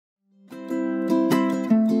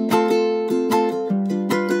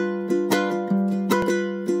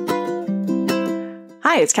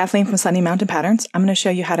Hi, it's Kathleen from Sunny Mountain Patterns. I'm going to show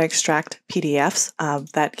you how to extract PDFs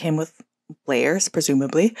that came with layers,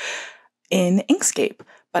 presumably, in Inkscape,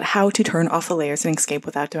 but how to turn off the layers in Inkscape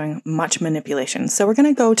without doing much manipulation. So we're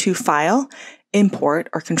going to go to File, Import,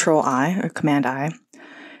 or Control-I, or Command-I,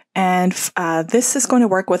 and this is going to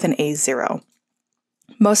work with an A0.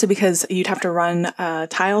 Mostly because you'd have to run a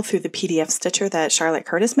tile through the PDF stitcher that Charlotte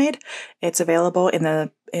Curtis made. It's available in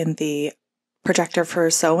the Projector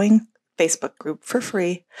for Sewing Facebook group for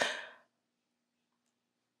free.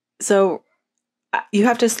 So you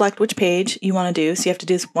have to select which page you want to do. So you have to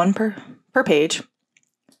do this one per page.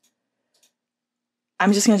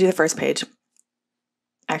 I'm just going to do the first page.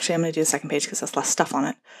 Actually, I'm going to do the second page because there's less stuff on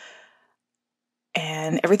it.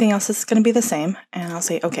 And everything else is going to be the same. And I'll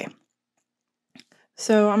say, okay.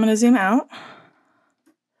 So I'm going to zoom out.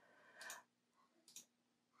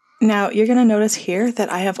 Now you're going to notice here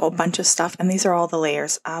that I have a bunch of stuff, and these are all the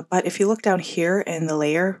layers. But if you look down here in the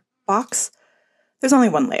layer box, there's only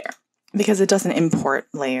one layer because it doesn't import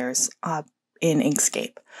layers in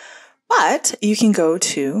Inkscape. But you can go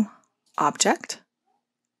to Object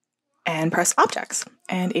and press Objects,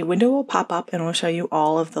 and a window will pop up and it will show you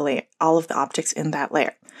all of the objects in that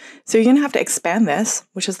layer. So you're going to have to expand this,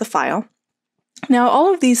 which is the file. Now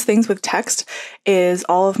all of these things with text is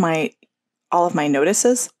all of my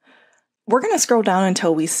notices. We're going to scroll down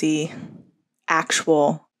until we see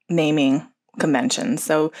actual naming conventions.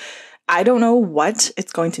 So I don't know what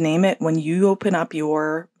it's going to name it when you open up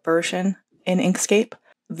your version in Inkscape.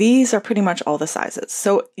 These are pretty much all the sizes.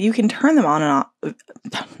 So you can turn them on and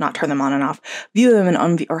off, not turn them on and off, view them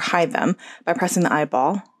and or hide them by pressing the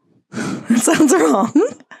eyeball. That sounds wrong.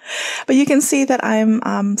 But you can see that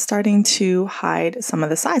I'm starting to hide some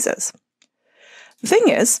of the sizes. The thing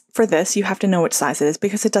is, for this, you have to know which size it is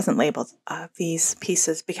because it doesn't label these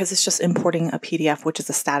pieces because it's just importing a PDF, which is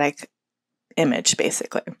a static image,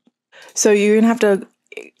 basically. So you're going to have to,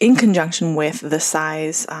 in conjunction with the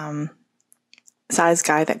size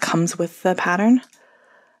guide that comes with the pattern,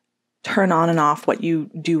 turn on and off what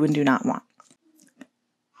you do and do not want.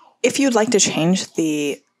 If you'd like to change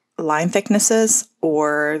the line thicknesses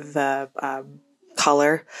or the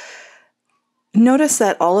color, notice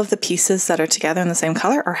that all of the pieces that are together in the same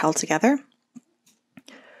color are held together.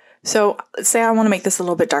 So let's say I want to make this a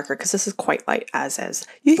little bit darker because this is quite light as is.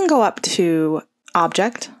 You can go up to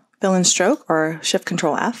Object, Fill in Stroke, or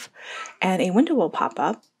Shift-Control-F, and a window will pop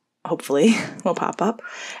up, hopefully will pop up,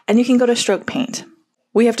 and you can go to Stroke Paint.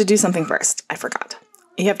 We have to do something first. I forgot.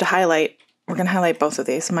 You have to highlight. We're going to highlight both of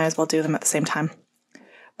these. Might as well do them at the same time.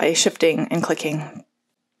 By shifting and clicking,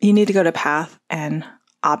 you need to go to Path and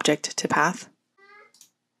Object to Path.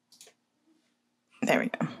 There we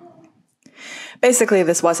go. Basically,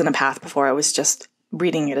 this wasn't a path before. I was just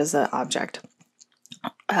reading it as an object.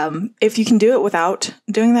 If you can do it without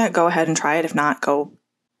doing that, go ahead and try it. If not, go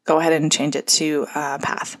ahead and change it to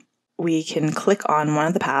path. We can click on one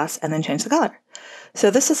of the paths and then change the color.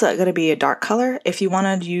 So this is going to be a dark color. If you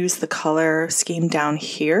want to use the color scheme down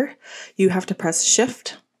here, you have to press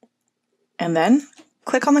Shift and then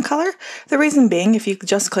click on the color. The reason being, if you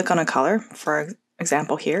just click on a color, for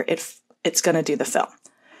example here, it's going to do the fill.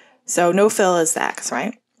 So no fill is the X,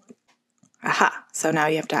 right? Aha. So now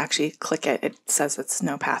you have to actually click it. It says it's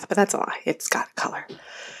no path, but that's a lie. It's got a color.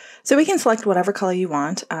 So we can select whatever color you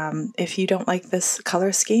want. If you don't like this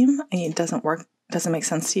color scheme and it doesn't work, doesn't make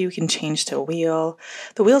sense to you, you can change to a wheel.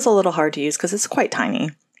 The wheel's a little hard to use because it's quite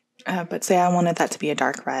tiny. But say I wanted that to be a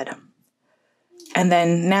dark red. And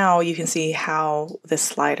then now you can see how this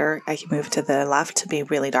slider, I can move to the left to be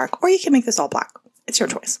really dark, or you can make this all black. It's your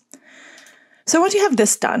choice. So once you have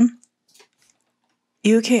this done,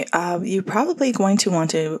 you're probably going to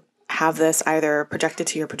want to have this either projected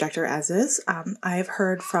to your projector as is. I've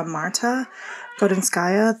heard from Marta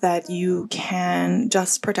Godinskaya that you can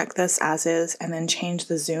just project this as is and then change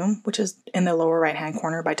the zoom, which is in the lower right hand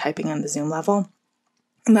corner, by typing in the zoom level.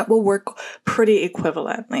 And that will work pretty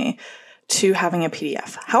equivalently to having a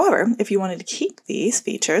PDF. However, if you wanted to keep these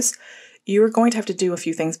features, you're going to have to do a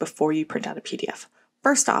few things before you print out a PDF.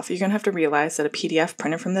 First off, you're going to have to realize that a PDF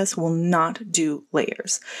printed from this will not do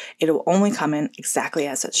layers. It will only come in exactly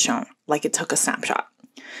as it's shown, like it took a snapshot.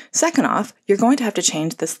 Second off, you're going to have to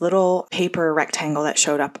change this little paper rectangle that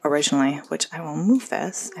showed up originally, which I will move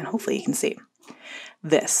this, and hopefully you can see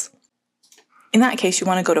this. In that case, you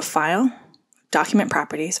want to go to File, Document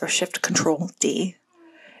Properties, or Shift-Control-D,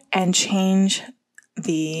 and change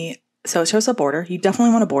so it shows a border. You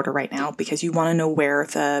definitely want a border right now because you want to know where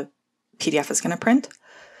the PDF is going to print.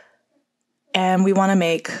 And we want to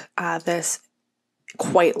make this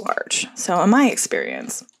quite large. So in my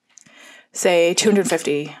experience, say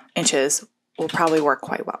 250 inches will probably work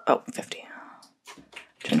quite well. Oh, 50.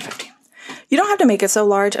 250. You don't have to make it so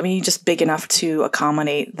large. I mean, you just big enough to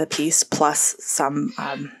accommodate the piece plus some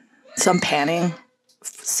panning.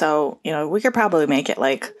 So, you know, we could probably make it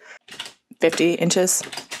like 50 inches.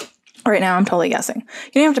 Right now, I'm totally guessing.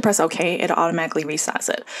 You don't have to press OK. It'll automatically resize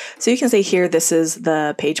it. So you can see here, this is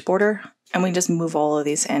the page border, and we just move all of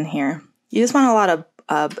these in here. You just want a lot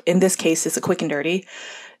of, in this case, it's a quick and dirty.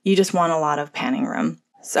 You just want a lot of panning room.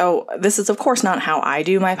 So this is, of course, not how I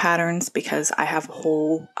do my patterns because I have a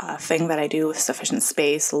whole thing that I do with sufficient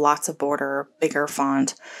space, lots of border, bigger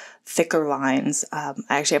font, thicker lines. I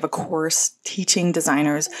actually have a course teaching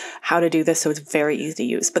designers how to do this, so it's very easy to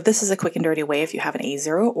use. But this is a quick and dirty way if you have an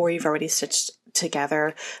A0 or you've already stitched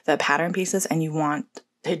together the pattern pieces and you want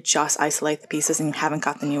to just isolate the pieces and you haven't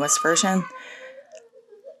got the newest version.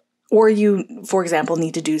 Or you, for example,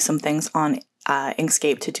 need to do some things on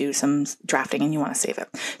Inkscape to do some drafting and you want to save it.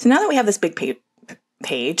 So now that we have this big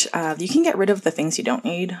page, you can get rid of the things you don't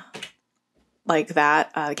need, like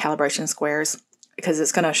that, calibration squares, because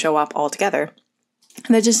it's going to show up all together.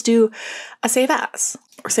 And then just do a save as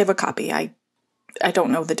or save a copy. I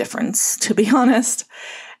don't know the difference, to be honest.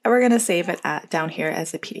 And we're going to save it down here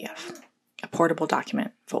as a PDF, a portable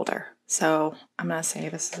document folder. So I'm going to say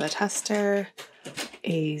this is a tester,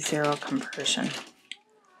 A0 conversion.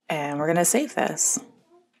 And we're going to save this.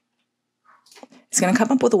 It's going to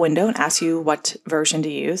come up with a window and ask you what version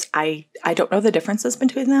to use. I don't know the differences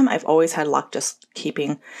between them. I've always had luck just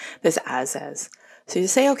keeping this as is. So you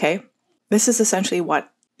say, okay, this is essentially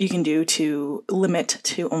what you can do to limit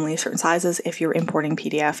to only certain sizes if you're importing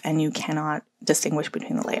PDF and you cannot distinguish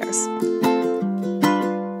between the layers.